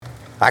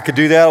I could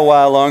do that a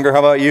while longer. How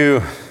about you?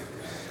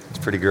 It's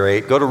pretty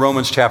great. Go to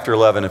Romans chapter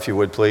 11, if you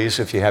would, please,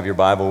 if you have your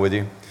Bible with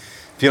you.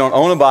 If you don't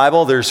own a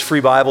Bible, there's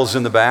free Bibles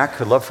in the back.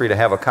 I'd love for you to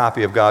have a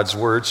copy of God's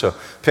Word, so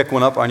pick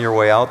one up on your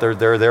way out. They're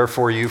there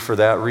for you for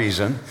that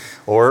reason.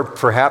 Or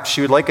perhaps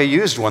you'd like a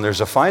used one.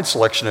 There's a fine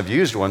selection of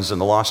used ones in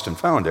the lost and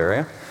found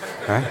area.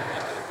 Right?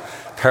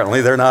 Apparently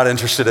they're not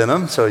interested in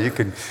them, so you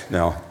could,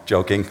 no,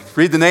 joking.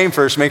 Read the name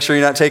first. Make sure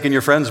you're not taking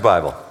your friend's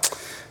Bible.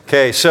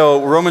 Okay,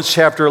 so Romans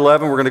chapter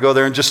 11, we're going to go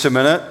there in just a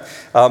minute.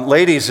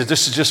 Ladies,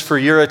 this is just for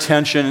your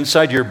attention.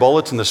 Inside your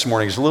bulletin this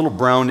morning is a little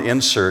brown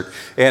insert,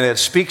 and it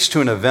speaks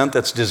to an event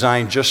that's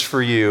designed just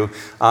for you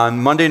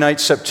on Monday night,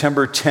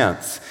 September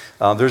 10th.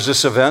 There's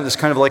this event. It's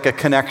kind of like a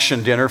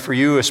connection dinner for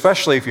you,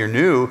 especially if you're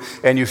new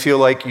and you feel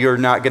like you're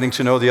not getting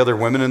to know the other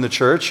women in the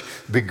church.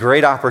 It'd be a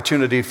great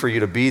opportunity for you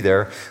to be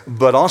there,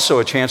 but also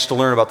a chance to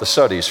learn about the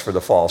studies for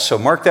the fall. So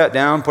mark that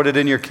down, put it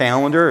in your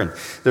calendar, and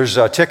there's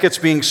tickets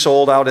being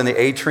sold out in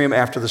the atrium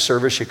after the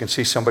service. You can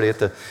see somebody at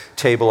the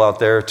table out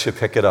there to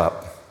pick it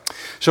up.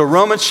 So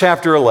Romans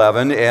chapter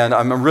 11, and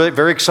I'm really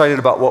very excited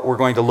about what we're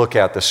going to look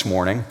at this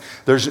morning.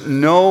 There's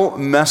no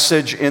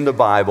message in the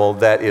Bible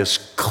that is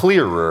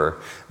clearer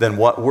than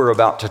what we're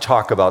about to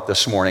talk about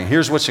this morning.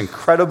 Here's what's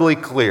incredibly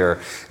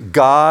clear.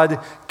 God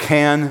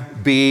can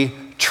be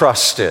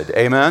trusted.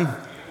 Amen?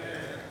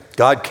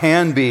 God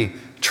can be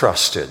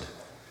trusted.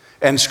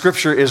 And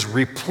Scripture is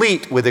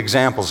replete with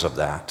examples of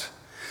that.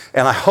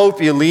 And I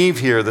hope you leave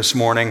here this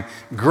morning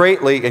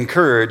greatly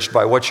encouraged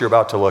by what you're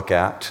about to look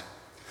at.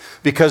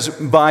 Because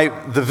by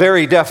the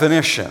very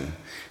definition,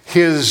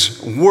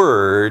 His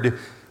Word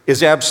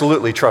is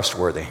absolutely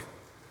trustworthy.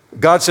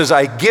 God says,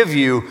 I give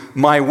you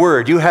my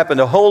Word. You happen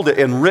to hold it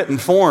in written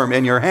form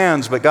in your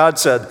hands, but God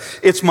said,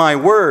 it's my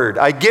Word.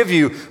 I give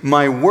you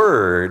my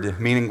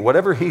Word, meaning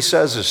whatever He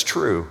says is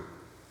true.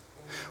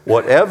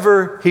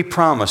 Whatever He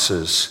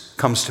promises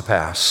comes to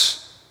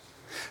pass.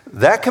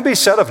 That can be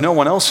said of no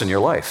one else in your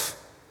life.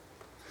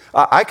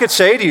 I could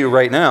say to you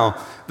right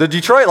now, the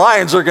Detroit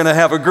Lions are going to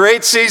have a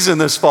great season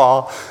this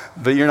fall,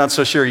 but you're not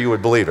so sure you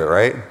would believe it,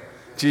 right?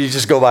 You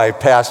just go by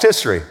past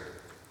history.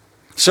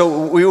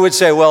 So we would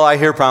say, well, I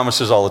hear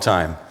promises all the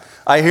time.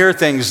 I hear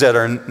things that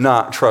are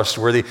not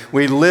trustworthy.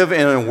 We live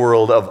in a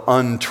world of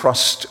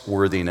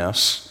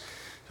untrustworthiness.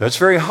 So it's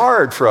very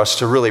hard for us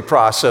to really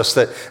process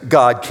that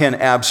God can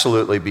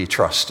absolutely be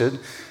trusted.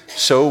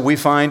 So we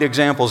find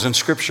examples in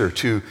Scripture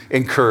to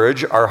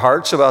encourage our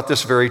hearts about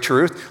this very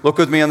truth. Look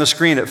with me on the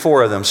screen at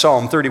 4 of them.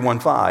 Psalm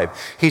 31:5.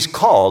 He's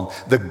called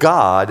the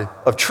God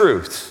of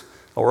truth.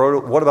 Or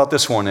what about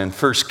this one in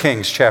 1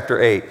 Kings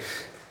chapter 8?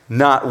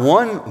 Not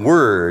one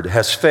word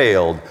has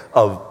failed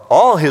of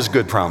all His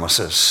good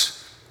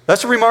promises.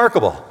 That's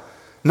remarkable.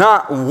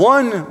 Not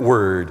one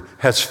word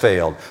has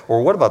failed.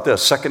 Or what about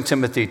this? 2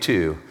 Timothy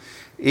 2.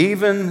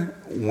 Even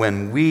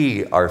when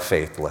we are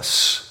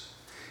faithless,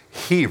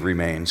 He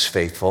remains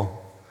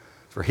faithful,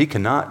 for He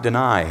cannot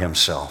deny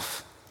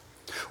Himself.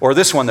 Or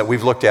this one that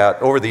we've looked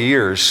at over the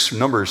years,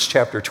 Numbers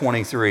chapter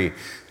 23,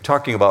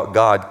 talking about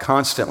God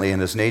constantly in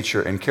His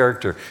nature and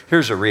character.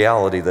 Here's a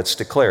reality that's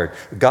declared.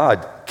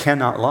 God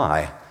cannot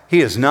lie.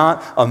 He is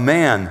not a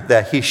man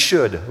that He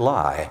should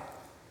lie.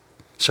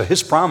 So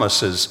His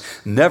promises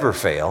never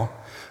fail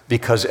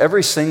because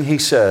everything He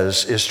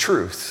says is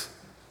truth.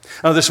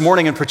 Now, this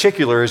morning in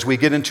particular, as we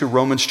get into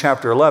Romans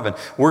chapter 11,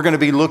 we're going to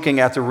be looking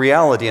at the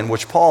reality in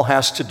which Paul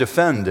has to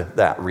defend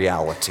that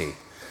reality.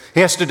 He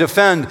has to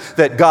defend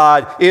that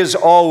God is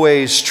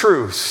always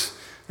truth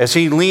as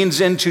he leans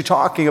into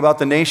talking about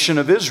the nation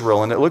of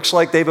Israel. And it looks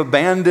like they've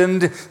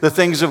abandoned the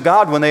things of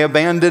God when they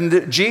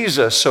abandoned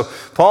Jesus. So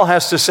Paul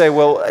has to say,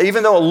 well,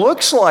 even though it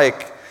looks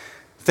like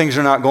things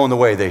are not going the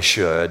way they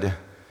should,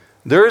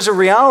 there is a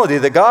reality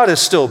that God is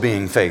still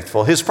being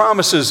faithful. His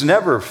promises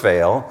never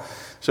fail.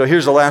 So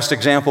here's the last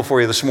example for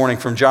you this morning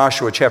from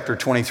Joshua chapter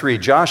 23.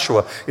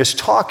 Joshua is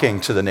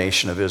talking to the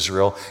nation of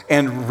Israel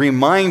and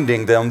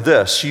reminding them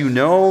this: you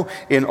know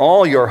in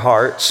all your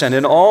hearts and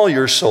in all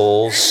your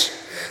souls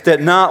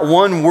that not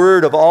one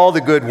word of all the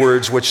good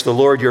words which the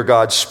Lord your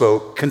God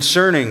spoke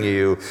concerning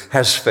you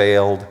has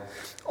failed.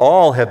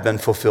 All have been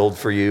fulfilled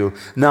for you.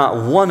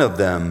 Not one of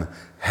them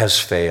has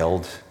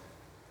failed.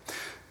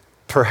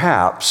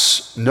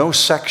 Perhaps no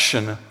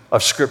section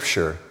of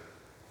Scripture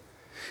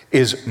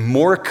is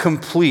more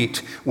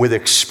complete with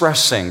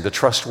expressing the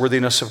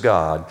trustworthiness of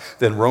God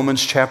than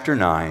Romans chapter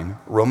 9,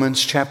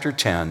 Romans chapter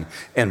 10,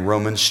 and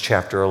Romans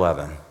chapter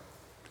 11.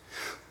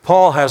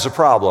 Paul has a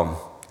problem.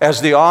 As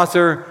the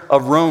author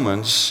of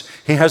Romans,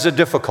 he has a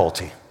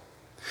difficulty.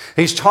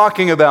 He's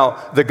talking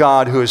about the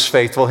God who is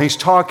faithful. He's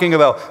talking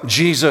about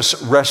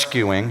Jesus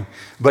rescuing,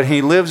 but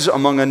he lives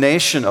among a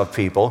nation of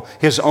people,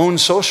 his own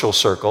social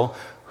circle,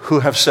 who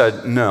have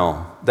said,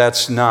 no,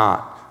 that's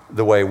not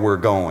the way we're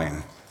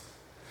going.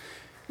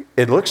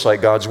 It looks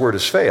like God's word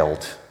has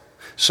failed.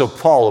 So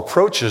Paul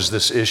approaches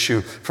this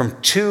issue from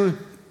two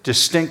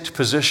distinct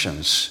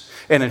positions.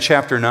 And in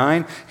chapter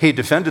 9, he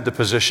defended the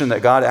position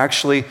that God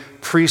actually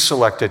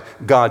pre-selected,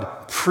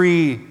 God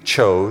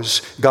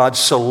pre-chose, God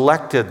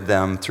selected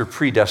them through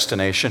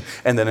predestination.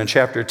 And then in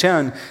chapter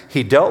 10,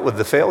 he dealt with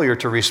the failure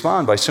to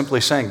respond by simply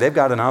saying they've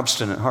got an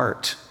obstinate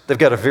heart. They've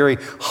got a very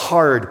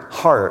hard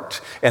heart.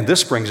 And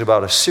this brings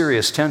about a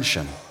serious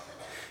tension.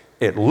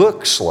 It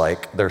looks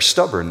like their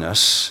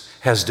stubbornness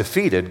has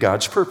defeated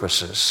God's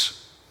purposes.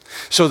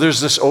 So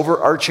there's this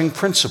overarching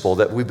principle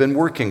that we've been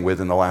working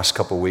with in the last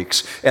couple of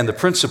weeks. And the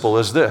principle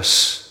is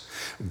this: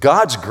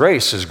 God's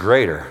grace is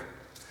greater.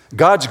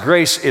 God's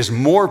grace is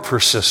more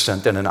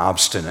persistent than an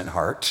obstinate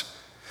heart.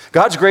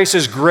 God's grace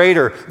is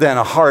greater than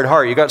a hard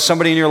heart. You got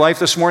somebody in your life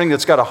this morning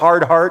that's got a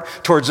hard heart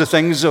towards the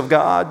things of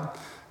God?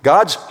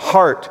 God's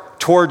heart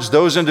towards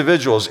those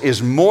individuals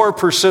is more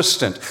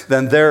persistent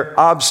than their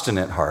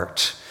obstinate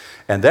heart.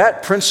 And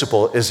that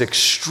principle is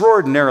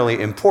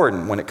extraordinarily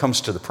important when it comes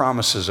to the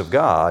promises of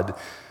God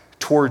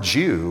towards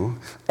you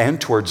and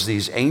towards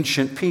these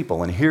ancient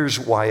people. And here's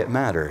why it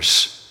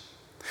matters.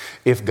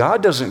 If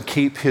God doesn't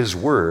keep his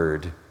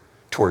word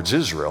towards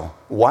Israel,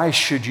 why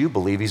should you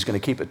believe he's going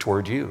to keep it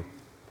toward you?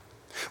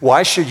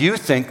 Why should you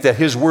think that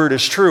his word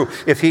is true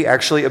if he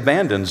actually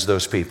abandons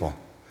those people?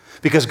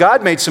 Because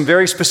God made some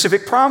very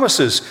specific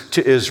promises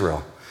to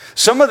Israel.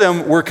 Some of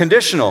them were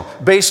conditional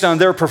based on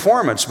their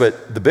performance,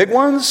 but the big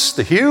ones,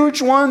 the huge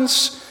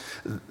ones,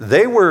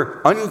 they were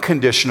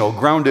unconditional,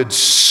 grounded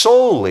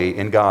solely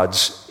in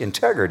God's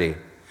integrity.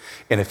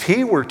 And if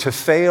he were to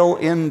fail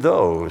in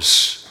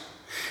those,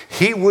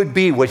 he would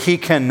be what he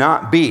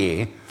cannot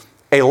be,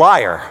 a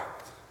liar.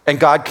 And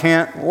God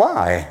can't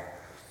lie.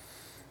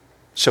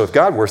 So if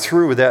God were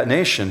through with that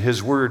nation,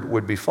 his word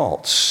would be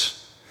false.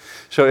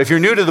 So if you're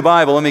new to the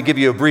Bible, let me give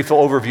you a brief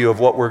overview of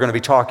what we're going to be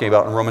talking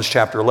about in Romans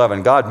chapter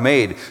 11. God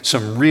made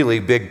some really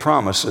big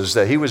promises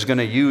that he was going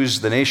to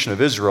use the nation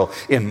of Israel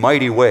in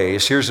mighty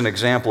ways. Here's an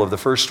example of the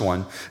first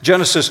one.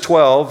 Genesis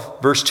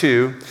 12, verse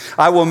 2,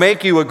 I will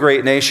make you a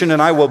great nation, and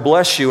I will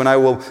bless you, and I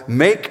will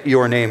make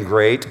your name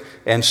great,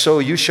 and so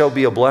you shall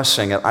be a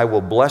blessing, and I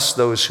will bless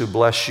those who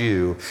bless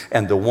you,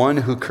 and the one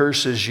who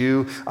curses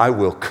you, I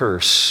will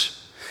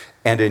curse.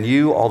 And in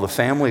you all the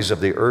families of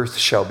the earth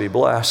shall be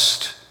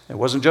blessed. It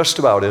wasn't just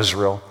about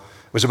Israel.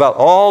 It was about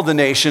all the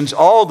nations,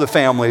 all the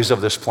families of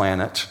this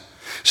planet.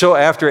 So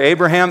after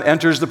Abraham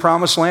enters the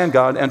promised land,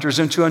 God enters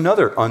into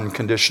another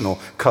unconditional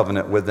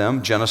covenant with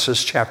them.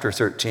 Genesis chapter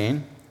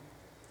 13.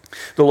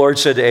 The Lord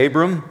said to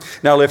Abram,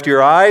 now lift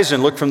your eyes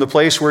and look from the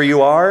place where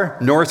you are,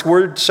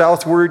 northward,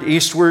 southward,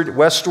 eastward,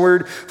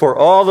 westward, for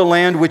all the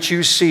land which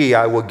you see,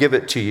 I will give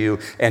it to you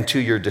and to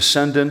your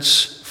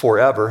descendants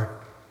forever.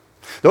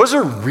 Those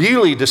are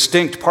really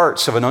distinct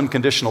parts of an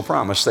unconditional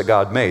promise that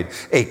God made.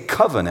 A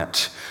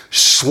covenant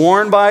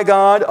sworn by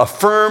God,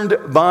 affirmed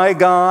by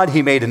God.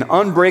 He made an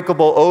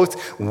unbreakable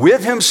oath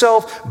with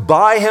himself,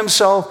 by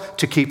himself,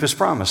 to keep his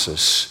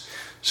promises.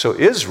 So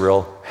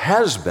Israel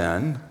has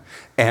been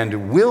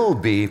and will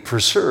be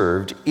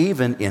preserved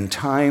even in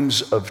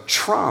times of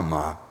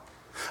trauma.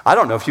 I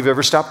don't know if you've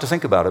ever stopped to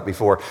think about it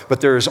before,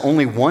 but there is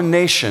only one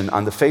nation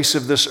on the face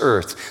of this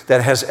earth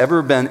that has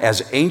ever been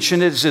as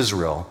ancient as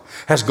Israel,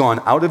 has gone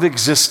out of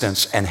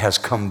existence and has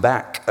come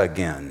back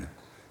again.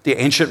 The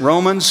ancient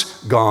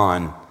Romans,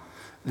 gone.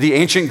 The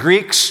ancient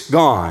Greeks,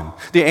 gone.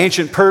 The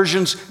ancient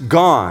Persians,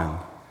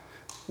 gone.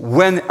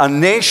 When a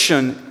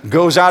nation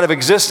goes out of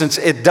existence,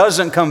 it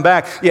doesn't come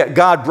back, yet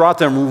God brought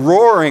them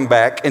roaring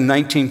back in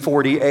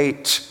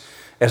 1948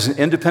 as an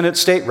independent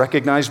state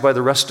recognized by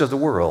the rest of the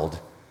world.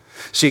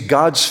 See,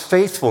 God's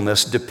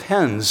faithfulness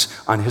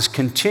depends on his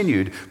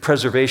continued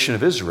preservation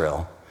of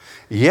Israel.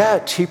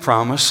 Yet he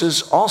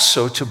promises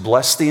also to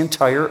bless the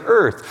entire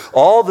earth,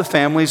 all the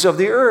families of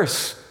the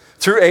earth,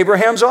 through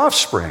Abraham's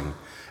offspring.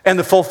 And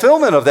the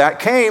fulfillment of that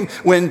came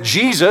when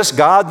Jesus,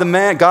 God the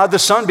man, God the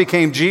Son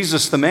became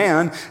Jesus the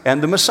man,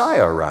 and the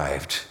Messiah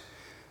arrived.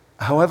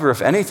 However,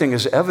 if anything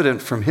is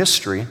evident from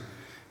history,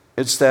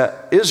 it's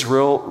that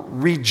Israel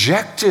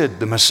rejected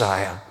the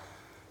Messiah.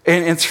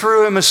 And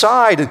threw him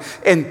aside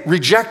and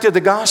rejected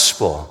the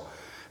gospel.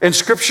 And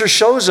Scripture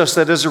shows us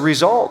that as a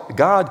result,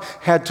 God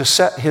had to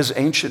set his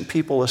ancient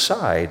people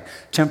aside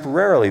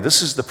temporarily.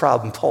 This is the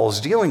problem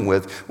Paul's dealing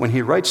with when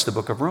he writes the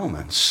book of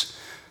Romans.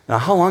 Now,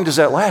 how long does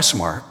that last,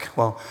 Mark?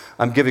 Well,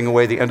 I'm giving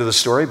away the end of the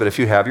story, but if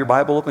you have your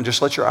Bible open,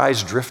 just let your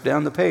eyes drift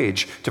down the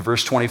page to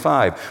verse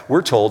 25.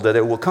 We're told that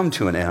it will come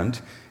to an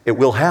end. It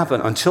will happen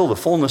until the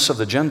fullness of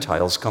the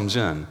Gentiles comes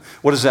in.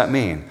 What does that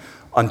mean?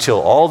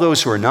 Until all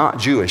those who are not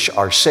Jewish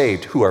are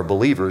saved, who are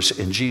believers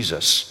in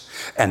Jesus.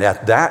 And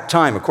at that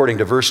time, according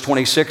to verse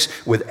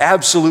 26, with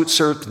absolute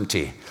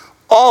certainty,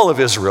 all of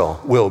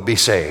Israel will be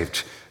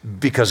saved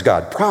because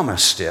God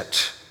promised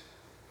it.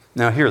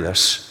 Now hear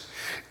this.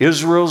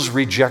 Israel's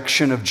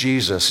rejection of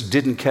Jesus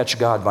didn't catch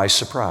God by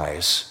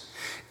surprise.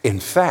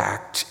 In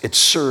fact, it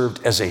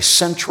served as a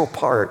central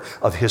part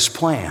of his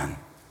plan.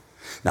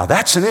 Now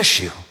that's an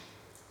issue,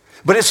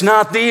 but it's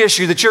not the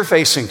issue that you're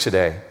facing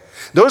today.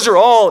 Those are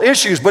all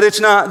issues, but it's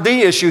not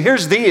the issue.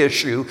 Here's the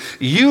issue.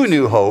 You,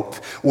 New Hope,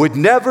 would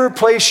never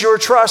place your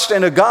trust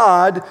in a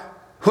God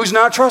who's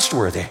not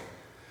trustworthy.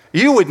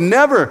 You would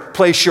never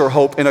place your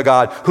hope in a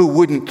God who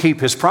wouldn't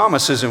keep his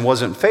promises and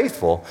wasn't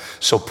faithful.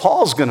 So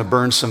Paul's going to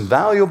burn some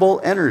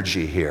valuable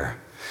energy here.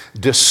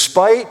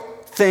 Despite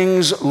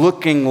things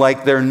looking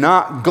like they're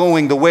not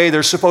going the way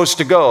they're supposed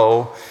to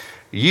go,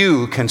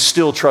 you can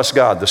still trust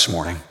God this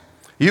morning.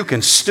 You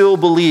can still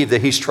believe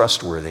that he's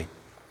trustworthy.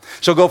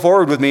 So go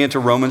forward with me into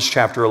Romans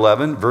chapter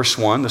 11, verse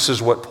 1. This is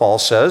what Paul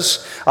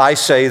says. I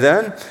say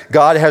then,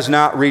 God has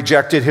not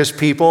rejected his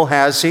people,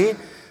 has he?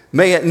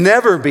 May it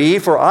never be,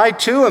 for I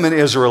too am an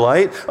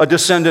Israelite, a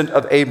descendant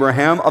of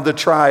Abraham, of the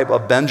tribe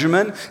of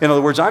Benjamin. In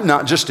other words, I'm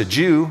not just a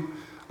Jew.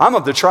 I'm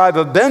of the tribe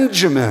of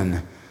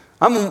Benjamin.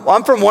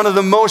 I'm from one of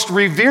the most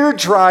revered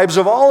tribes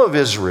of all of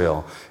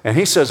Israel. And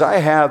he says, I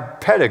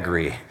have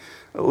pedigree.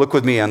 Look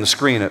with me on the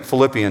screen at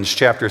Philippians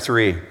chapter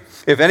 3.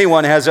 If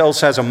anyone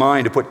else has a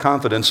mind to put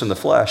confidence in the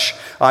flesh,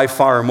 I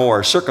far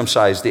more,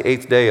 circumcised the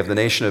 8th day of the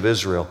nation of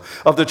Israel,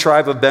 of the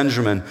tribe of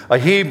Benjamin, a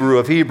Hebrew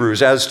of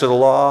Hebrews, as to the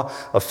law,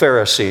 a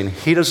Pharisee. And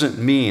he doesn't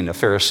mean a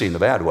Pharisee in the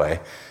bad way.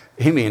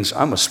 He means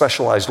I'm a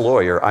specialized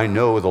lawyer. I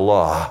know the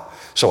law.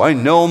 So I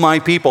know my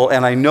people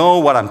and I know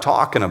what I'm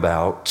talking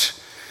about.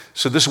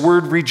 So this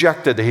word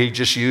rejected that he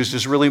just used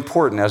is really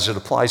important as it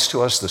applies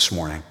to us this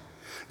morning.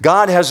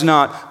 God has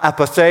not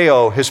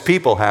apatheo, his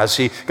people has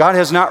he. God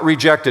has not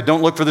rejected.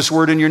 Don't look for this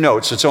word in your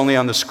notes. It's only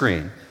on the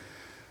screen.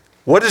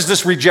 What does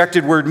this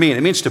rejected word mean?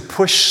 It means to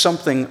push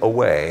something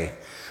away.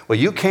 Well,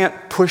 you can't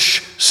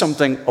push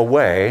something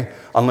away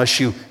unless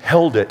you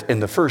held it in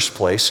the first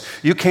place.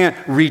 You can't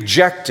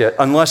reject it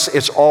unless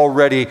it's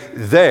already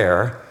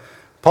there.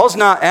 Paul's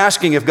not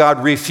asking if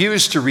God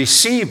refused to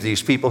receive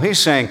these people. He's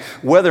saying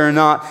whether or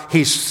not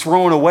he's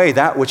thrown away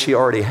that which he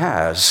already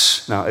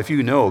has. Now, if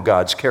you know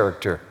God's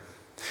character,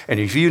 and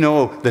if you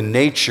know the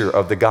nature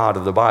of the God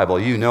of the Bible,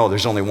 you know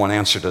there's only one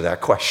answer to that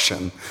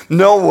question.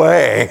 No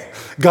way.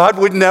 God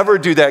would never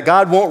do that.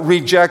 God won't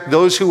reject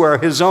those who are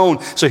his own.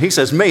 So he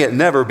says, may it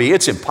never be.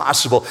 It's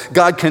impossible.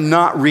 God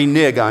cannot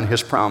renege on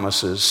his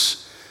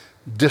promises,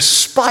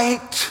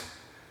 despite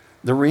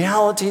the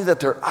reality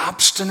that they're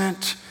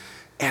obstinate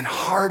and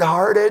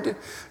hard-hearted.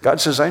 God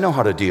says, I know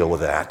how to deal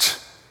with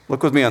that.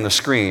 Look with me on the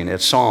screen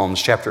at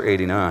Psalms chapter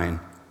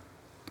 89.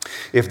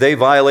 If they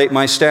violate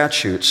my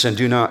statutes and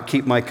do not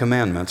keep my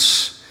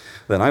commandments,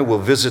 then I will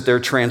visit their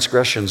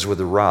transgressions with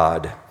a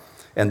rod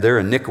and their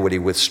iniquity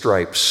with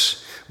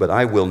stripes. But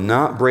I will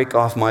not break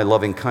off my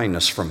loving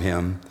kindness from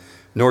him,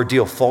 nor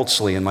deal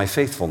falsely in my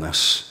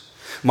faithfulness.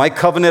 My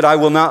covenant I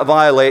will not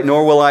violate,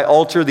 nor will I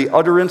alter the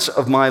utterance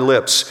of my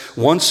lips.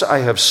 Once I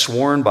have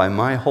sworn by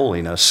my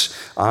holiness,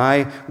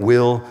 I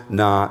will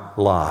not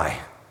lie.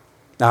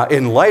 Now,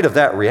 in light of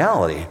that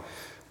reality,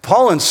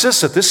 Paul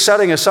insists that this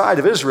setting aside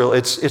of Israel,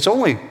 it's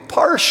only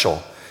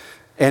partial.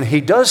 And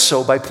he does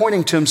so by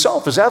pointing to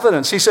himself as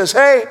evidence. He says,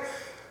 hey,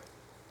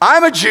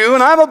 I'm a Jew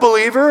and I'm a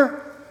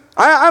believer.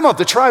 I'm of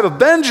the tribe of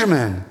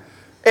Benjamin.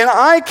 And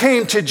I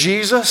came to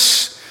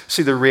Jesus.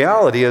 See, the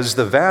reality is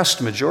the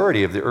vast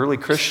majority of the early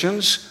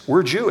Christians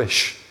were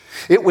Jewish.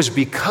 It was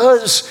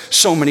because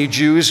so many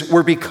Jews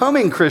were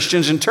becoming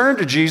Christians and turned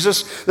to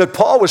Jesus that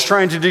Paul was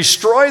trying to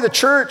destroy the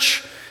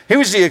church. He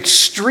was the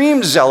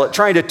extreme zealot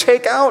trying to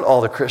take out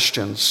all the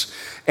Christians.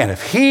 And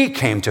if he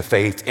came to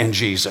faith in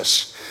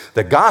Jesus,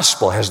 the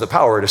gospel has the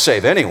power to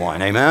save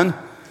anyone. Amen?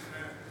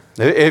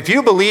 If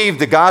you believe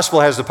the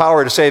gospel has the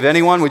power to save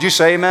anyone, would you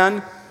say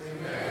amen?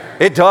 Amen.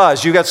 It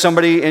does. You got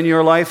somebody in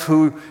your life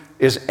who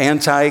is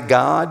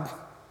anti-God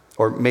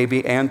or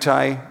maybe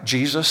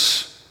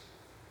anti-Jesus?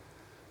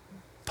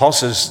 Paul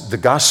says the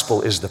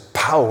gospel is the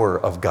power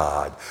of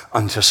God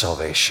unto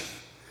salvation.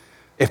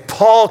 If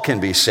Paul can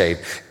be saved,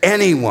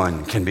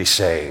 anyone can be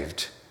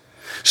saved.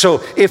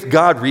 So if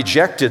God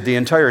rejected the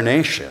entire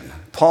nation,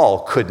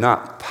 Paul could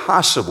not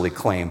possibly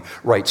claim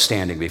right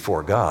standing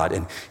before God,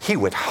 and he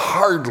would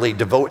hardly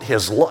devote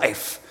his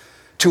life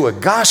to a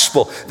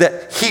gospel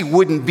that he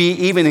wouldn't be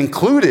even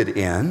included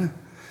in.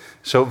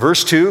 So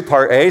verse 2,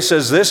 part A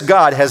says this,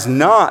 God has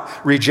not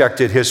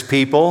rejected his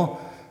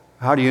people.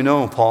 How do you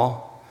know,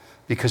 Paul?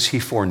 Because he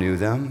foreknew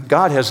them.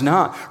 God has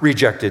not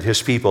rejected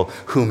his people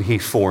whom he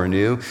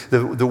foreknew.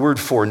 The word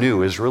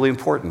foreknew is really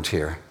important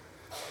here.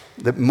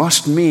 That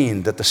must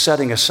mean that the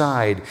setting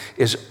aside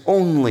is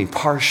only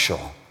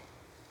partial.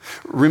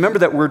 Remember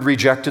that word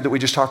rejected that we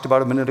just talked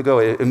about a minute ago?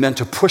 It meant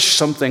to push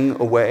something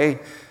away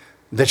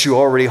that you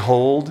already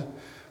hold.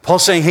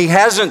 Paul's saying he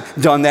hasn't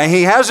done that.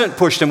 He hasn't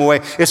pushed him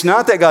away. It's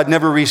not that God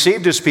never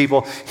received his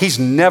people. He's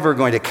never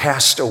going to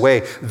cast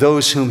away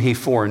those whom he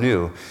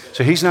foreknew.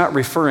 So he's not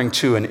referring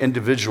to an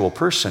individual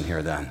person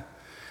here then.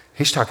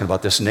 He's talking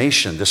about this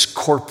nation, this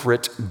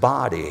corporate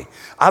body.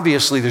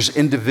 Obviously, there's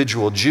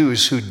individual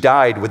Jews who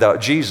died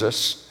without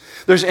Jesus.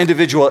 There's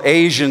individual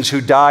Asians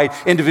who died,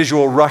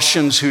 individual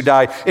Russians who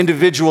died,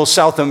 individual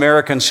South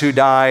Americans who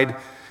died,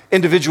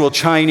 individual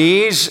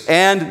Chinese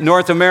and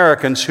North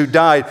Americans who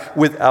died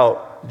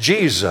without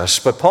Jesus.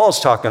 But Paul's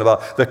talking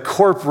about the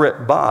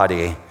corporate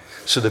body.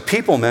 So the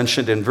people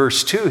mentioned in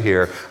verse 2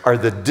 here are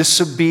the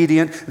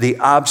disobedient, the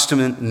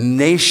obstinate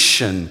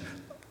nation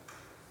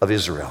of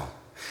Israel.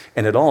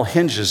 And it all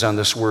hinges on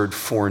this word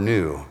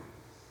foreknew.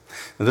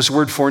 And this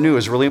word foreknew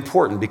is really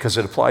important because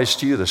it applies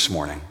to you this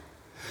morning.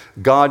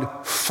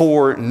 God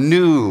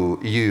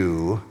foreknew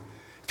you.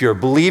 If you're a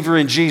believer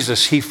in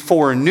Jesus, He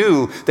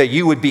foreknew that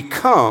you would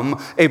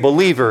become a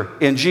believer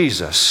in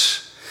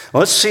Jesus.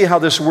 Let's see how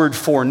this word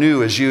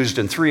foreknew is used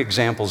in 3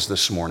 examples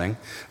this morning.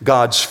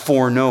 God's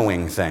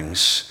foreknowing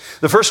things.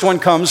 The first one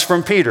comes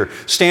from Peter,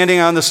 standing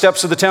on the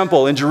steps of the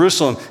temple in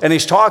Jerusalem, and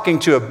he's talking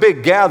to a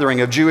big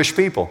gathering of Jewish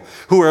people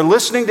who are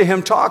listening to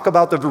him talk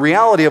about the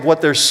reality of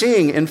what they're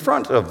seeing in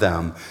front of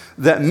them.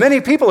 That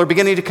many people are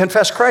beginning to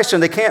confess Christ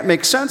and they can't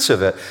make sense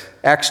of it.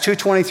 Acts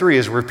 2:23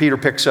 is where Peter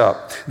picks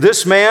up.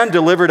 This man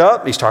delivered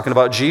up, he's talking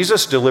about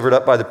Jesus, delivered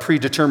up by the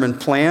predetermined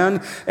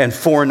plan and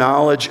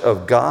foreknowledge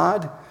of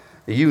God.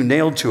 You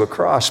nailed to a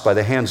cross by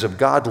the hands of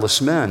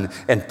godless men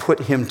and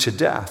put him to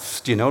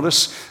death. Do you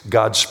notice?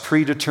 God's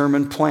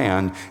predetermined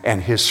plan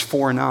and his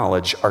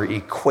foreknowledge are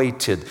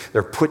equated.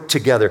 They're put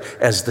together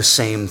as the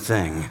same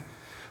thing.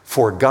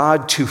 For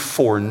God to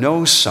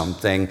foreknow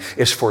something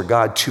is for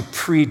God to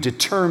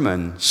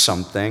predetermine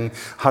something.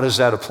 How does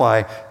that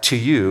apply to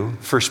you?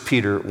 1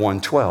 Peter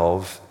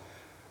 1:12.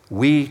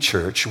 We,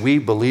 church, we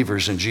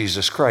believers in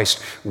Jesus Christ,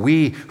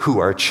 we who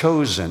are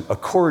chosen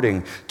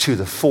according to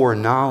the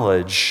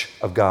foreknowledge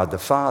of God the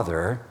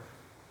Father.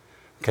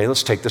 Okay,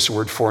 let's take this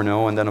word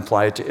foreknow and then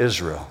apply it to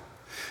Israel.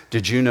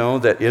 Did you know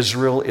that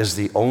Israel is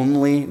the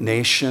only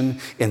nation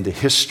in the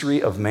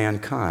history of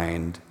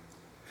mankind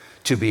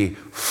to be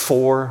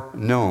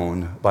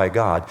foreknown by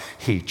God?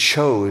 He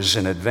chose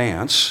in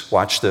advance.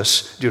 Watch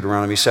this,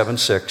 Deuteronomy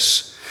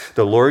 7:6.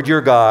 The Lord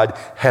your God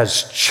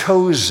has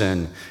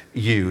chosen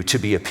you to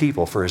be a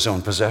people for his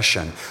own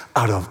possession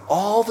out of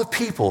all the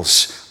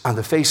peoples on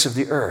the face of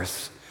the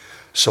earth.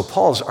 So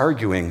Paul's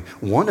arguing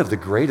one of the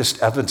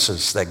greatest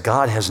evidences that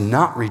God has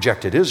not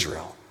rejected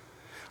Israel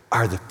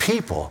are the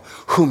people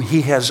whom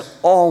he has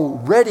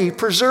already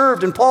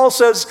preserved. And Paul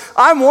says,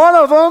 I'm one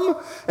of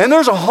them, and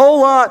there's a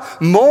whole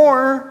lot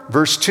more.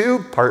 Verse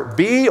 2, part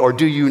B, or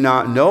do you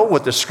not know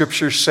what the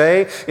scriptures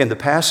say in the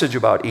passage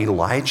about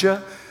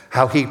Elijah,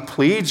 how he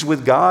pleads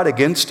with God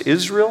against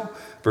Israel?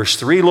 Verse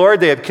 3, Lord,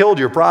 they have killed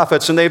your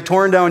prophets, and they have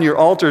torn down your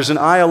altars, and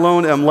I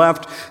alone am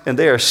left, and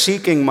they are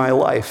seeking my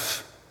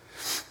life.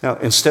 Now,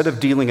 instead of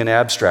dealing in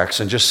abstracts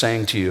and just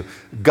saying to you,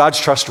 God's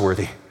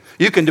trustworthy,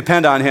 you can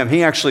depend on him,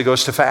 he actually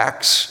goes to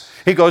facts.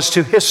 He goes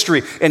to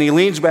history, and he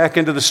leans back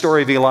into the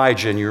story of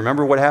Elijah. And you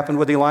remember what happened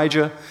with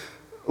Elijah?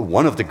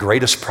 One of the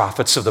greatest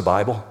prophets of the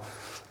Bible.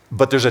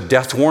 But there's a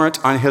death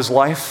warrant on his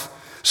life.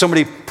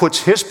 Somebody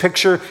puts his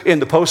picture in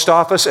the post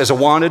office as a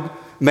wanted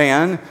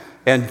man,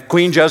 and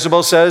Queen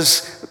Jezebel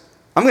says,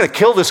 I'm going to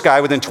kill this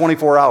guy within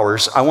 24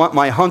 hours. I want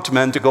my hunt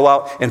men to go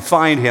out and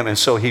find him. And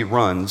so he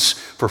runs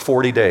for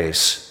 40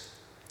 days.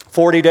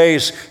 40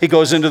 days, he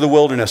goes into the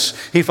wilderness.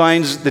 He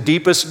finds the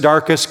deepest,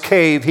 darkest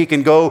cave he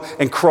can go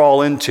and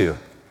crawl into.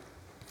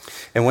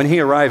 And when he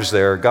arrives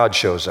there, God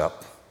shows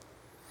up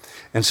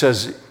and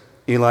says,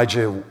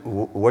 Elijah,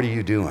 what are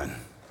you doing?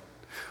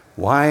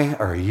 Why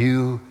are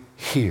you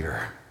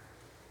here?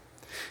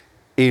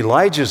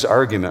 Elijah's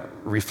argument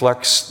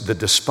reflects the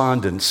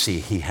despondency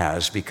he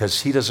has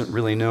because he doesn't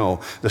really know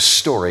the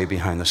story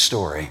behind the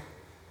story.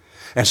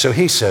 And so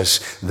he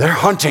says, they're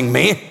hunting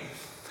me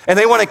and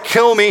they want to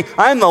kill me.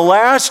 I'm the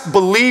last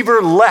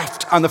believer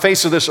left on the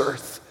face of this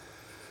earth.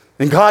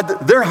 And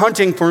God, they're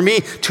hunting for me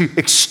to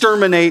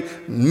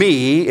exterminate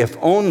me. If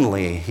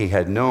only he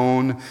had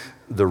known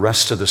the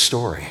rest of the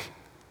story.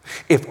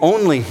 If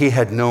only he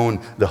had known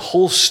the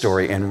whole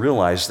story and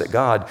realized that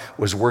God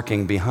was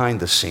working behind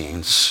the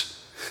scenes.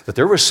 That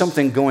there was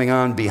something going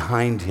on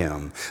behind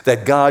him,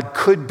 that God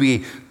could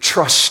be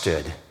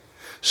trusted.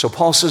 So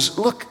Paul says,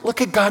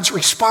 look at God's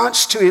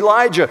response to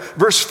Elijah.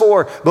 Verse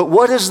 4, but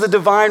what is the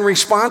divine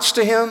response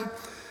to him?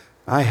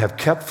 I have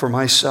kept for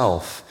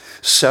myself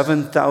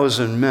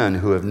 7,000 men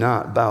who have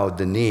not bowed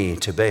the knee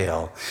to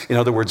Baal. In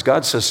other words,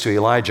 God says to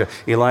Elijah,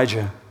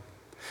 Elijah,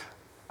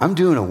 I'm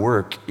doing a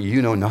work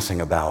you know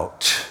nothing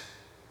about.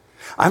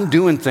 I'm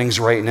doing things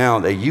right now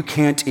that you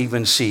can't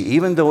even see,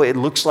 even though it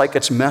looks like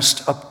it's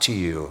messed up to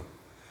you.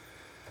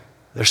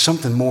 There's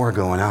something more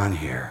going on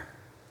here.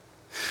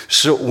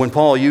 So when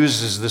Paul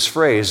uses this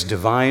phrase,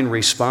 divine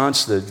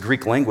response, the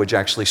Greek language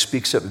actually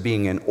speaks of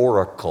being an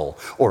oracle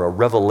or a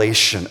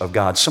revelation of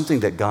God, something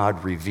that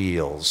God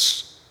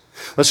reveals.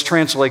 Let's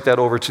translate that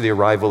over to the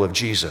arrival of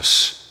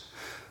Jesus.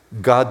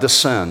 God the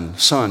Son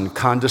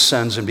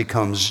condescends and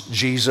becomes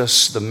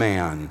Jesus the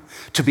man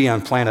to be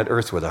on planet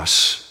Earth with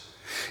us.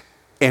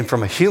 And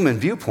from a human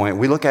viewpoint,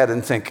 we look at it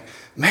and think,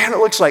 man, it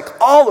looks like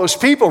all those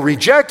people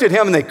rejected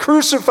him and they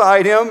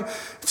crucified him,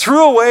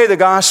 threw away the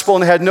gospel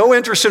and had no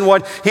interest in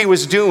what he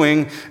was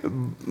doing.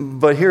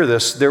 But hear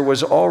this, there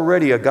was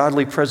already a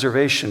godly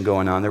preservation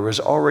going on. There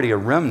was already a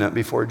remnant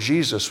before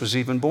Jesus was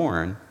even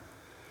born.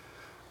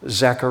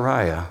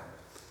 Zechariah,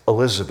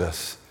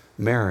 Elizabeth,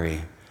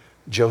 Mary,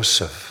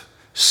 Joseph,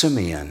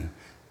 Simeon,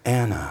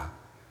 Anna.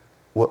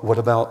 What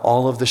about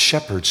all of the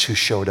shepherds who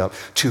showed up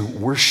to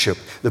worship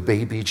the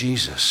baby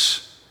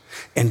Jesus?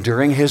 And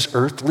during his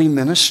earthly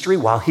ministry,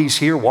 while he's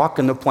here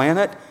walking the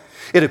planet,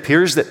 it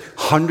appears that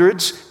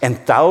hundreds and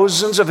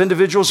thousands of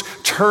individuals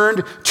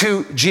turned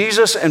to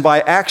Jesus. And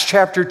by Acts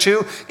chapter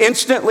 2,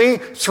 instantly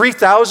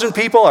 3,000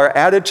 people are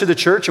added to the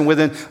church. And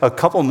within a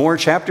couple more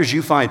chapters,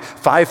 you find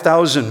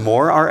 5,000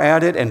 more are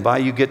added. And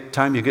by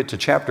time you get to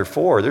chapter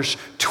 4, there's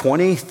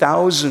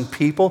 20,000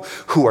 people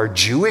who are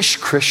Jewish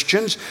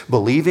Christians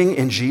believing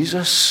in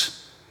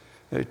Jesus.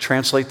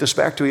 Translate this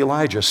back to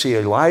Elijah. See,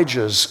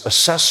 Elijah's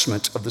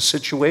assessment of the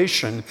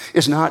situation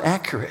is not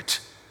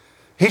accurate.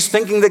 He's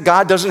thinking that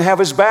God doesn't have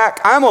his back.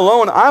 I'm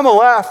alone, I'm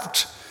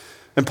left.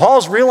 And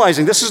Paul's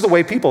realizing this is the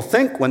way people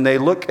think when they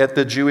look at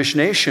the Jewish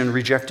nation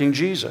rejecting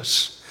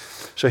Jesus.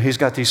 So he's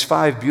got these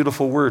 5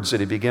 beautiful words that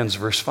he begins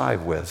verse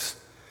 5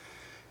 with.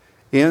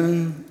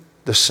 In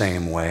the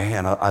same way,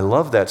 and I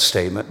love that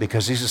statement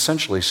because he's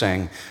essentially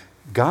saying,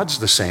 God's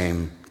the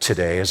same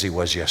today as he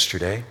was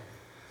yesterday.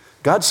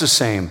 God's the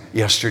same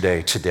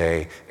yesterday,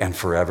 today, and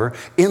forever.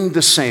 In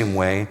the same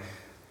way,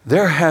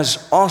 there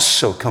has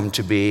also come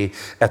to be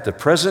at the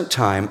present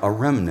time a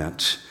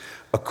remnant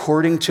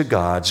according to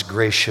God's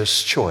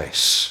gracious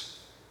choice.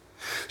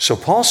 So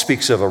Paul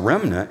speaks of a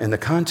remnant in the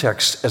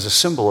context as a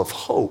symbol of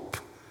hope.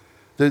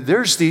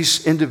 There's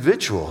these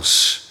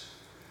individuals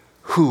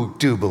who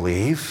do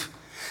believe,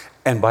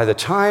 and by the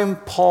time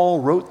Paul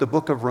wrote the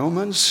book of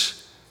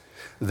Romans,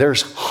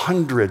 there's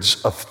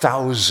hundreds of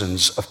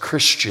thousands of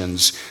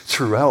Christians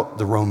throughout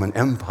the Roman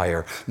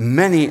Empire,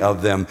 many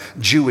of them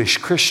Jewish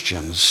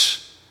Christians.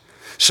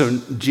 So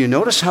do you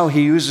notice how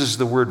he uses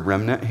the word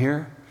remnant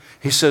here?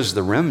 He says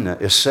the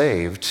remnant is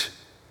saved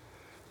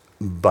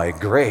by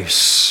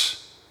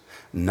grace,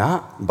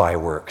 not by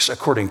works,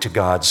 according to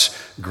God's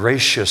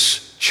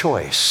gracious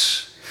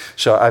choice.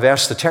 So I've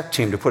asked the tech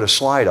team to put a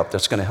slide up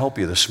that's going to help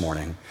you this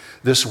morning.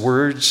 This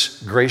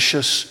word's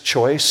gracious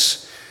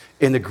choice,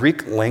 in the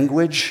Greek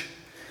language,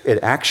 it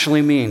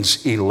actually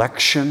means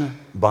election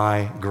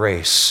by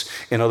grace.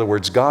 In other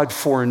words, God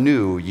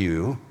foreknew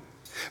you.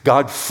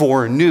 God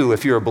foreknew,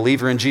 if you're a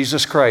believer in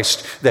Jesus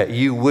Christ, that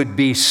you would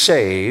be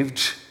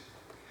saved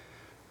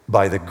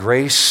by the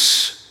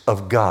grace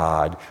of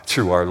God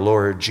through our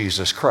Lord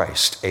Jesus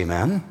Christ.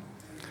 Amen?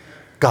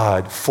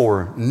 God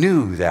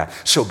foreknew that.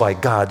 So by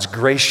God's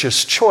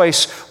gracious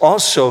choice,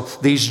 also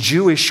these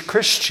Jewish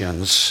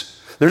Christians,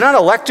 they're not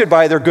elected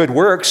by their good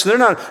works. They're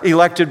not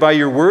elected by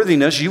your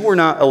worthiness. You were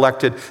not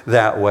elected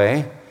that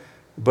way.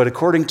 But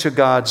according to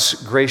God's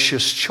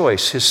gracious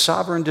choice, his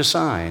sovereign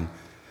design,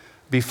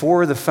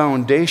 before the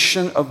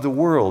foundation of the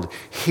world,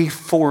 he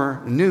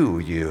foreknew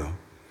you.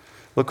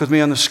 Look with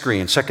me on the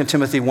screen, 2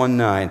 Timothy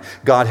 1:9.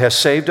 God has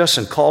saved us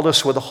and called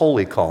us with a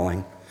holy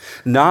calling,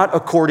 not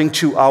according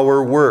to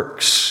our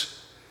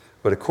works,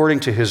 but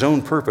according to his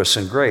own purpose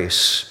and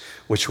grace,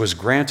 which was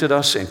granted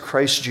us in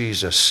Christ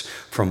Jesus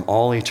from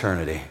all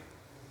eternity.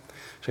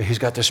 So he's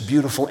got this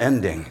beautiful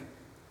ending.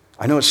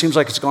 I know it seems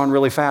like it's gone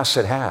really fast.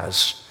 It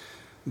has.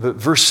 But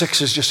verse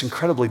 6 is just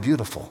incredibly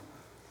beautiful.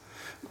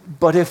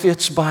 But if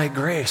it's by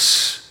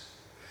grace,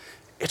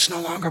 it's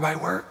no longer by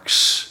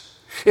works.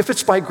 If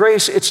it's by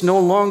grace, it's no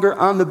longer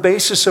on the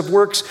basis of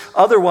works.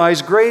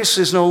 Otherwise, grace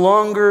is no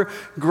longer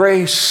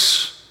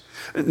grace.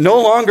 No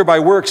longer by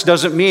works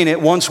doesn't mean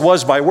it once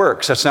was by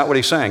works. That's not what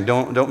he's saying.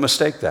 Don't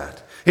mistake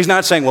that. He's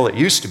not saying, well, it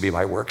used to be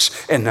by works,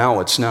 and now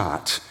it's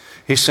not.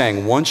 He's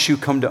saying once you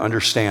come to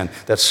understand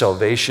that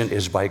salvation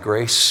is by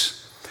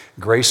grace,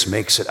 grace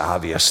makes it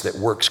obvious that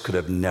works could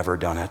have never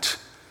done it.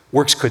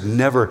 Works could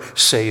never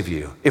save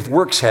you. If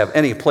works have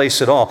any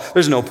place at all,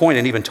 there's no point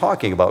in even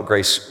talking about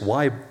grace.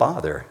 Why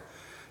bother?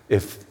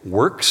 If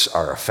works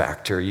are a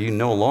factor, you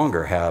no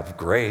longer have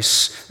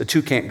grace. The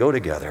two can't go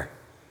together.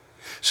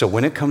 So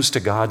when it comes to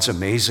God's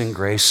amazing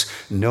grace,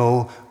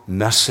 no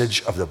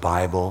message of the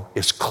Bible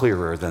is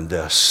clearer than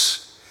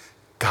this.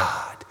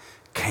 God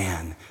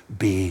can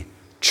be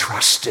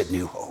trusted,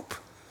 New Hope.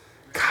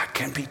 God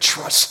can be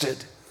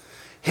trusted.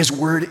 His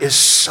word is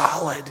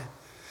solid.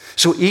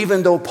 So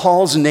even though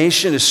Paul's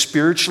nation is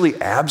spiritually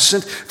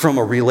absent from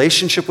a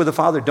relationship with the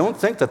Father, don't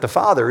think that the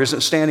Father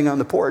isn't standing on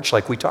the porch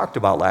like we talked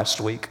about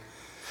last week.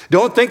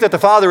 Don't think that the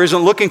Father isn't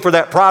looking for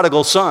that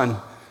prodigal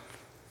son.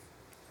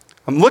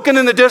 I'm looking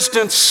in the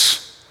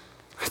distance.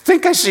 I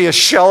think I see a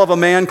shell of a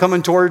man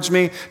coming towards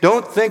me.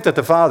 Don't think that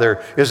the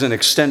Father isn't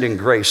extending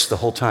grace the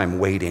whole time,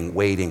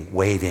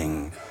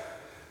 waiting.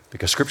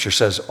 Because Scripture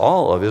says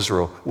all of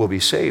Israel will be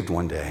saved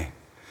one day.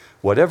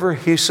 Whatever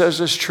he says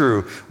is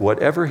true,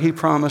 whatever he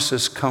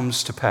promises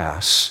comes to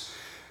pass.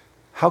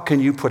 How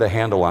can you put a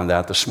handle on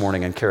that this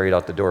morning and carry it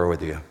out the door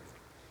with you?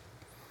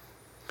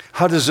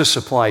 How does this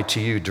apply to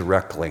you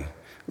directly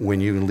when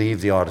you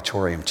leave the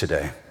auditorium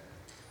today?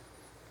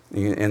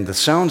 And the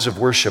sounds of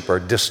worship are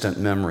distant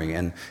memory,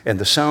 and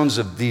the sounds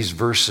of these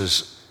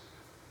verses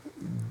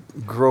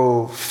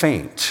grow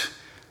faint.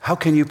 How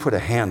can you put a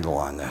handle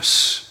on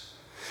this?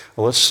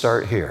 Well, let's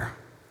start here.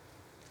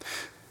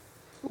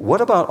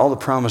 What about all the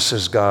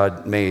promises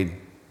God made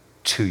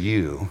to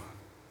you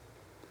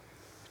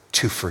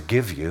to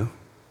forgive you?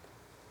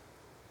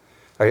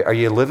 Are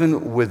you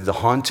living with the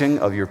haunting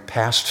of your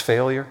past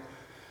failure?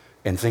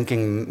 and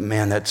thinking,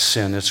 man, that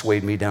sin, it's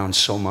weighed me down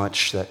so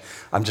much that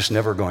I'm just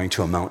never going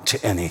to amount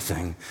to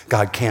anything.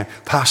 God can't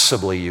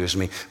possibly use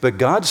me. But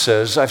God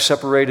says, I've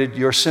separated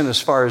your sin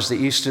as far as the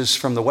east is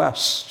from the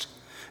west,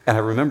 and I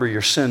remember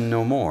your sin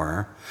no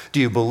more. Do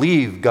you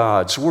believe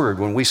God's word?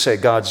 When we say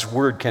God's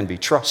word can be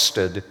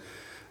trusted,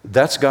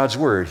 that's God's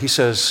word. He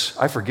says,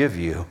 I forgive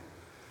you.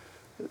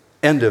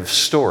 End of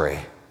story.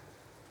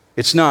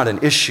 It's not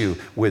an issue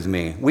with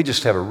me. We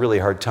just have a really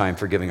hard time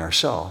forgiving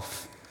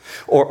ourselves.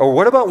 Or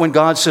what about when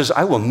God says,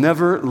 I will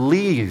never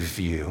leave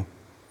you.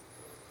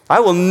 I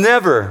will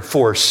never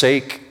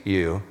forsake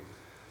you.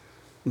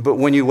 But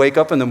when you wake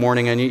up in the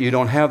morning and you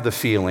don't have the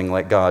feeling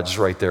like God's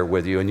right there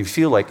with you, and you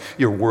feel like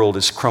your world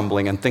is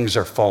crumbling and things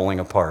are falling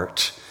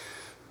apart,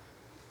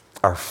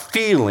 our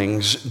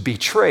feelings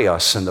betray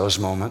us in those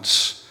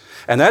moments.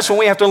 And that's when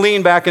we have to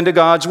lean back into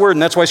God's word.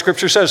 And that's why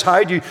Scripture says,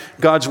 hide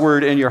God's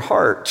word in your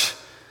heart,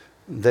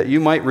 that you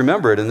might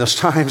remember it in those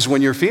times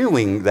when you're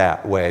feeling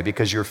that way,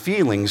 because your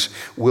feelings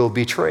will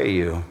betray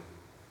you.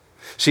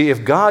 See,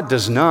 if God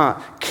does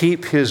not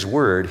keep his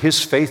word,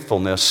 his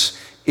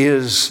faithfulness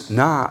is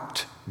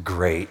not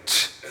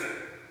great,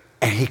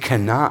 and he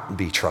cannot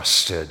be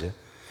trusted,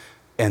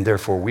 and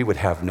therefore we would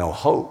have no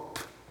hope.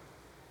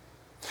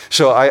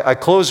 So I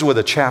close with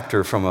a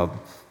chapter from a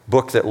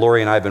book that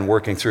Lori and I have been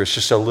working through. It's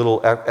just a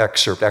little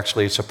excerpt.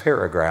 Actually, it's a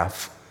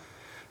paragraph.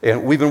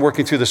 And we've been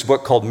working through this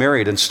book called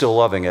Married and Still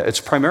Loving It.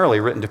 It's primarily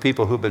written to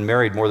people who've been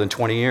married more than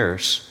 20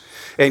 years.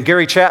 And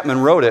Gary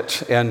Chapman wrote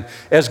it. And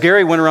as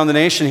Gary went around the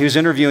nation, he was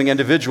interviewing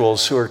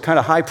individuals who are kind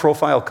of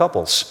high-profile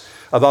couples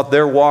about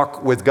their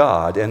walk with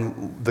God.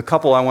 And the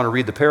couple I want to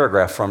read the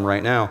paragraph from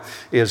right now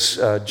is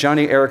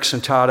Joni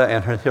Eareckson Tada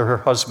and her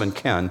husband,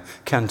 Ken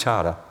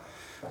Tada.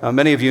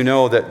 Many of you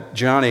know that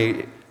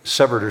Joni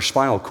severed her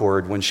spinal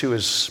cord when she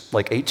was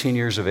like 18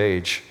 years of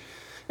age.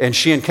 And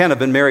she and Ken have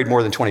been married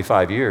more than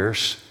 25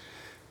 years.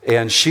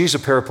 And she's a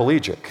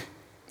paraplegic.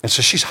 And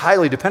so she's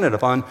highly dependent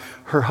upon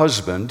her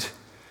husband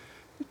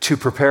to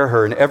prepare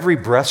her. And every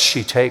breath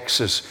she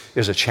takes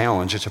is a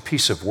challenge. It's a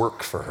piece of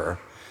work for her.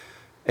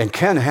 And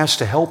Ken has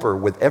to help her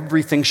with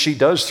everything she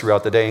does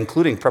throughout the day,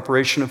 including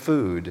preparation of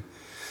food.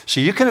 So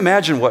you can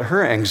imagine what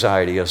her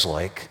anxiety is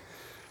like.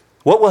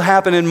 What will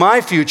happen in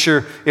my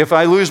future if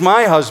I lose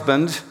my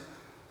husband?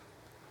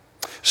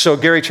 So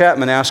Gary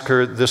Chapman asked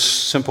her this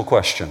simple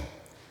question.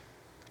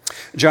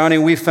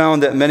 Joni, we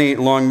found that many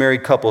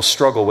long-married couples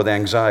struggle with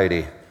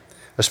anxiety,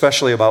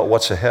 especially about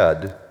what's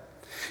ahead.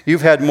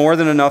 You've had more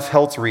than enough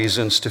health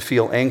reasons to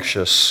feel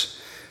anxious,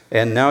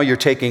 and now you're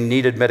taking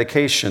needed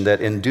medication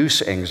that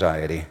induce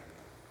anxiety.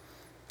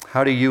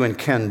 How do you and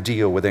Ken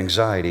deal with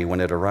anxiety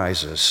when it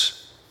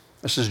arises?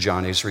 This is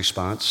Joni's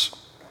response.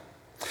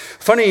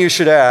 Funny you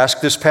should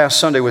ask. This past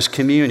Sunday was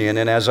communion,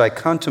 and as I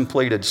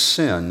contemplated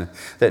sin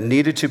that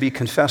needed to be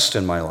confessed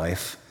in my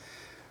life,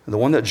 the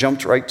one that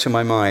jumped right to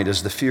my mind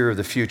is the fear of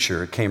the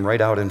future. It came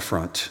right out in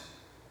front.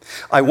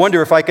 I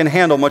wonder if I can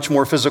handle much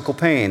more physical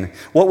pain.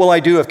 What will I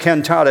do if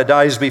Ken Tada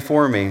dies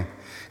before me?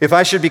 If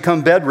I should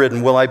become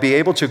bedridden, will I be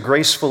able to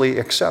gracefully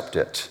accept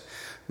it?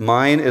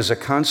 Mine is a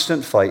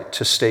constant fight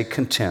to stay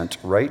content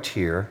right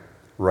here,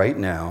 right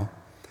now,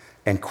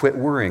 and quit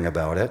worrying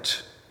about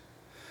it.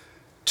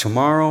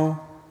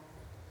 Tomorrow,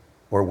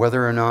 or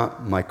whether or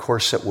not my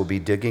corset will be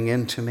digging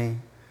into me,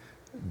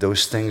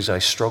 those things I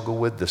struggle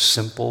with, the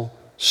simple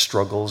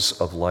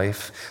struggles of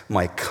life,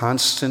 my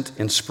constant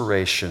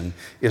inspiration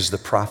is the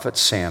prophet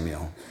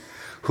Samuel,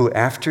 who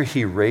after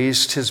he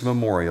raised his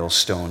memorial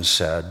stone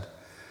said,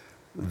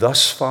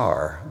 "Thus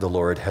far the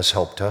Lord has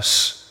helped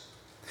us.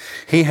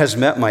 He has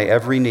met my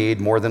every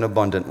need more than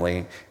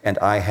abundantly, and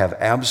I have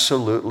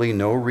absolutely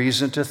no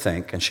reason to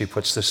think," and she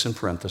puts this in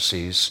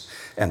parentheses,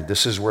 and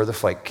this is where the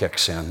fight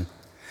kicks in,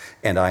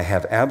 "and I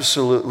have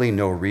absolutely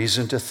no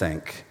reason to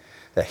think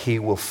that he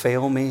will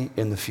fail me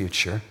in the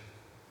future."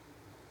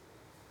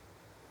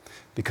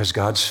 Because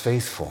God's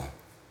faithful.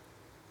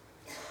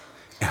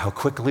 And how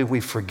quickly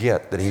we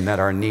forget that he met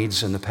our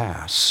needs in the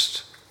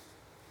past.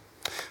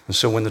 And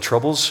so when the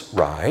troubles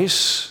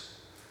rise,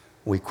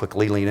 we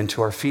quickly lean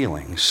into our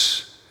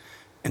feelings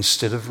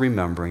instead of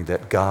remembering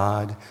that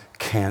God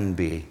can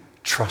be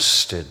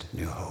trusted,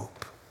 New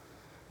Hope,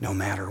 no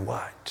matter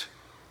what.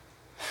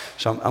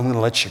 So I'm going to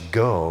let you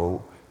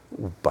go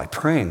by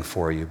praying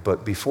for you,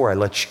 but before I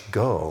let you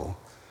go,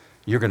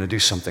 you're going to do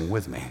something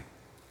with me.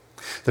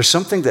 There's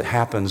something that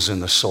happens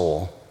in the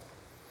soul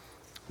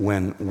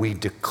when we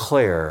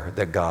declare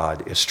that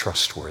God is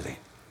trustworthy.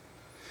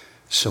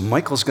 So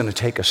Michael's going to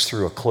take us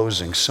through a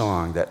closing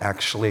song that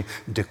actually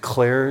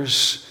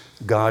declares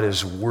God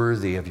is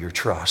worthy of your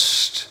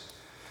trust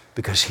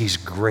because he's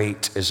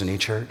great, isn't he,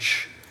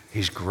 church?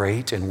 He's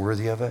great and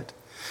worthy of it.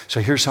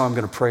 So here's how I'm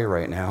going to pray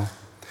right now.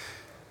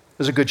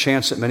 There's a good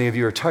chance that many of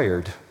you are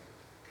tired,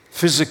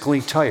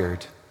 physically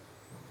tired.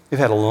 You've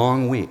had a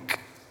long week.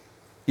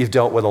 You've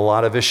dealt with a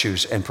lot of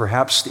issues, and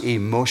perhaps the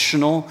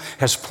emotional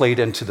has played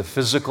into the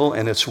physical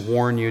and it's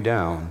worn you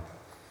down.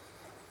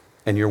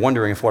 And you're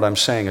wondering if what I'm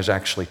saying is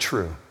actually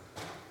true.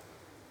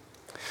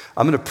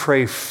 I'm going to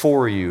pray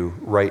for you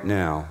right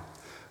now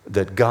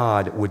that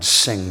God would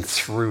sing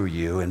through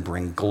you and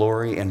bring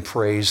glory and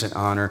praise and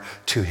honor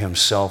to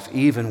himself,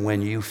 even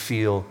when you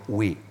feel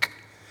weak,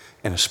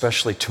 and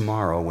especially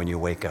tomorrow when you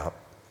wake up.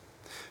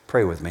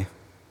 Pray with me.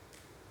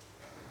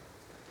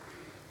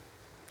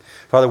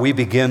 Father, we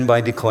begin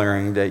by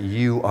declaring that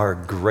you are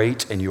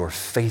great and your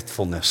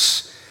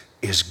faithfulness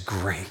is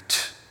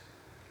great.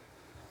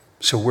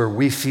 So where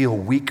we feel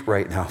weak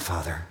right now,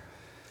 Father,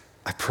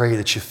 I pray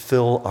that you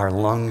fill our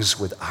lungs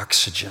with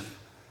oxygen.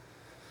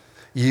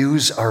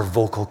 Use our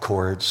vocal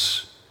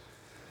cords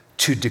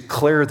to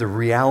declare the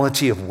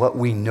reality of what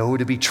we know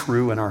to be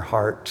true in our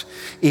heart,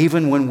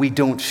 even when we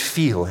don't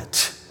feel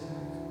it.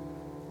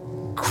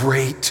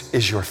 Great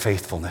is your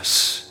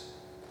faithfulness.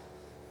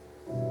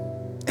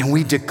 And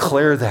we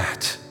declare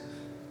that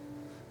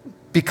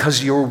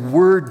because your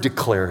word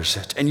declares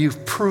it. And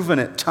you've proven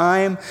it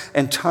time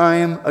and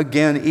time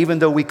again, even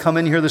though we come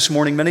in here this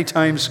morning many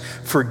times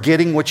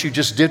forgetting what you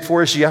just did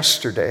for us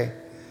yesterday.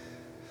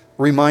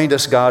 Remind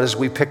us, God, as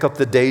we pick up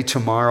the day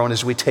tomorrow and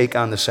as we take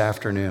on this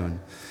afternoon,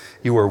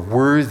 you are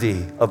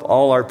worthy of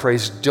all our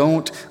praise.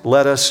 Don't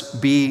let us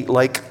be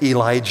like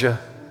Elijah.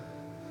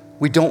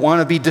 We don't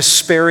want to be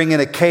despairing in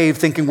a cave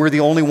thinking we're the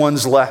only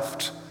ones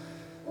left.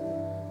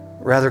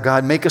 Rather,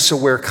 God, make us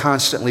aware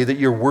constantly that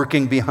you're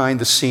working behind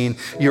the scene.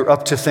 You're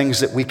up to things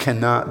that we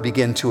cannot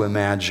begin to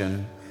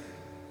imagine.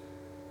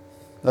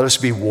 Let us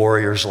be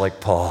warriors like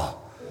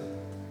Paul.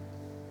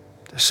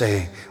 To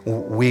say,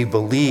 we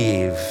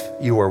believe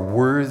you are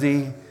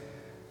worthy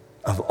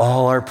of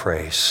all our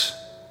praise.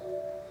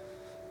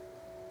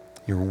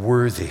 You're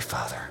worthy,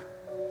 Father.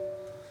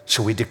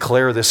 So we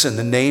declare this in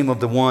the name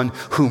of the one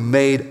who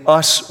made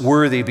us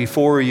worthy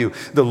before you,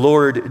 the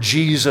Lord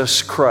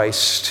Jesus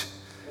Christ,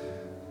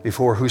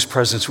 before whose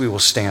presence we will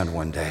stand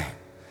one day.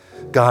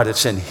 God,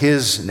 it's in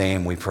his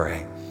name we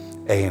pray.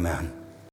 Amen.